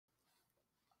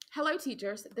Hello,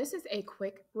 teachers. This is a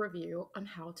quick review on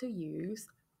how to use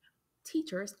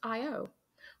Teachers.io.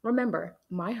 Remember,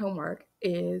 my homework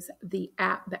is the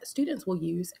app that students will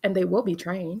use and they will be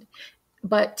trained,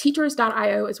 but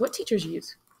Teachers.io is what teachers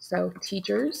use. So,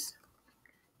 Teachers.io.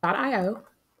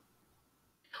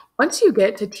 Once you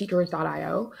get to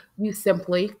Teachers.io, you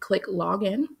simply click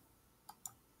login,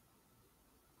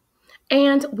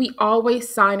 and we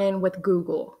always sign in with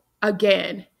Google.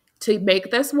 Again, to make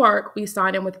this work, we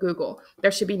sign in with Google. There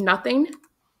should be nothing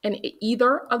in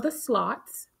either of the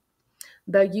slots.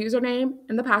 The username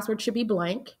and the password should be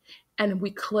blank, and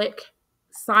we click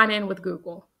sign in with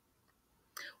Google.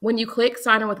 When you click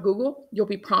sign in with Google, you'll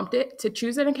be prompted to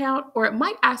choose an account, or it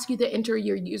might ask you to enter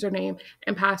your username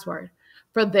and password.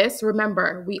 For this,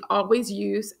 remember, we always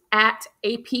use at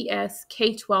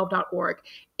apsk12.org.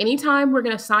 Anytime we're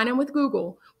going to sign in with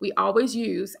Google, we always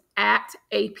use at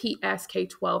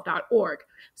apsk12.org.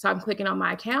 So I'm clicking on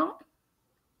my account.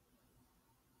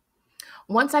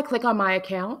 Once I click on my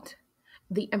account,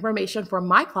 the information for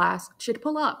my class should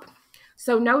pull up.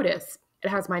 So notice it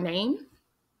has my name,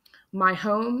 my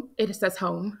home, it says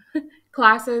home,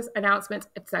 classes, announcements,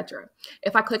 etc.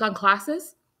 If I click on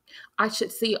classes, I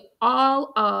should see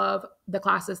all of the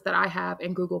classes that I have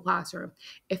in Google Classroom.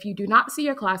 If you do not see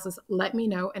your classes, let me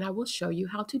know and I will show you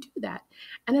how to do that.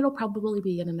 And it'll probably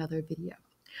be in another video.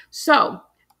 So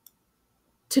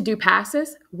to do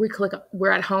passes,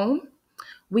 we're at home.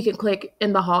 We can click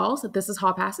in the halls. This is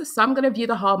Hallpasses. So I'm going to view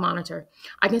the hall monitor.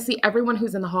 I can see everyone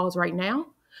who's in the halls right now.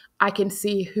 I can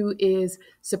see who is,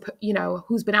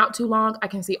 who's been out too long. I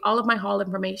can see all of my hall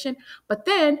information. But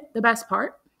then the best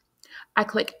part, I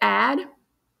click add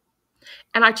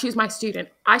and I choose my student.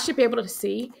 I should be able to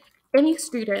see any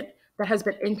student that has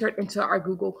been entered into our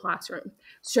Google Classroom.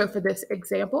 So for this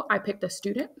example, I picked a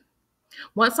student.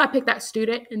 Once I pick that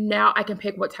student, now I can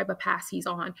pick what type of pass he's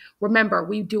on. Remember,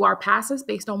 we do our passes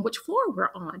based on which floor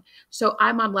we're on. So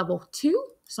I'm on level 2,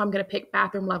 so I'm going to pick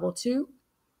bathroom level 2.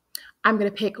 I'm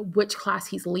going to pick which class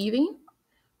he's leaving.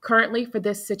 Currently, for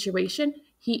this situation,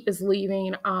 he is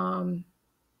leaving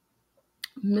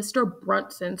Mr.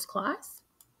 Brunson's class.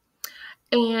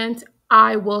 And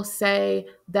I will say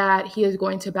that he is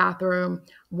going to bathroom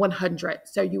 100.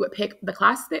 So you would pick the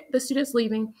class that the student's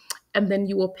leaving, and then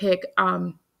you will pick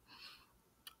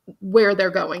where they're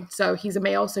going. So he's a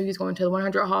male, so he's going to the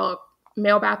 100 hall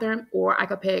male bathroom, or I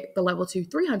could pick the level 2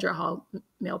 300 hall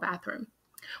male bathroom.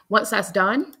 Once that's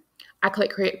done, I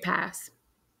click create pass.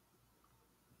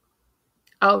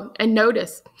 Oh, and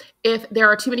notice if there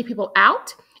are too many people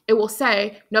out, it will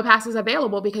say no passes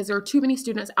available because there are too many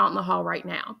students out in the hall right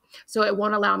now. So it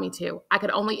won't allow me to. I could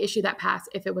only issue that pass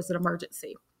if it was an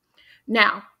emergency.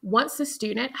 Now, once the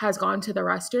student has gone to the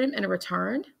restroom and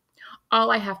returned,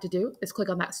 all I have to do is click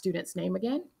on that student's name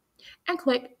again and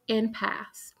click in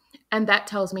pass. And that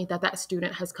tells me that that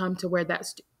student has come to where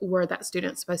that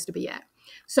student's supposed to be at.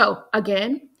 So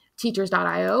again,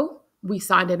 Teachers.io, we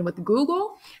signed in with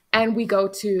Google and we go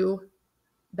to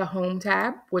the home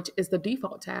tab, which is the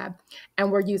default tab,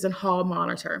 and we're using hall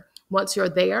monitor. Once you're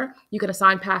there, you can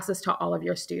assign passes to all of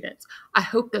your students. I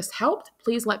hope this helped.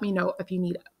 Please let me know if you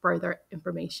need further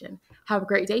information. Have a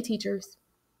great day, teachers.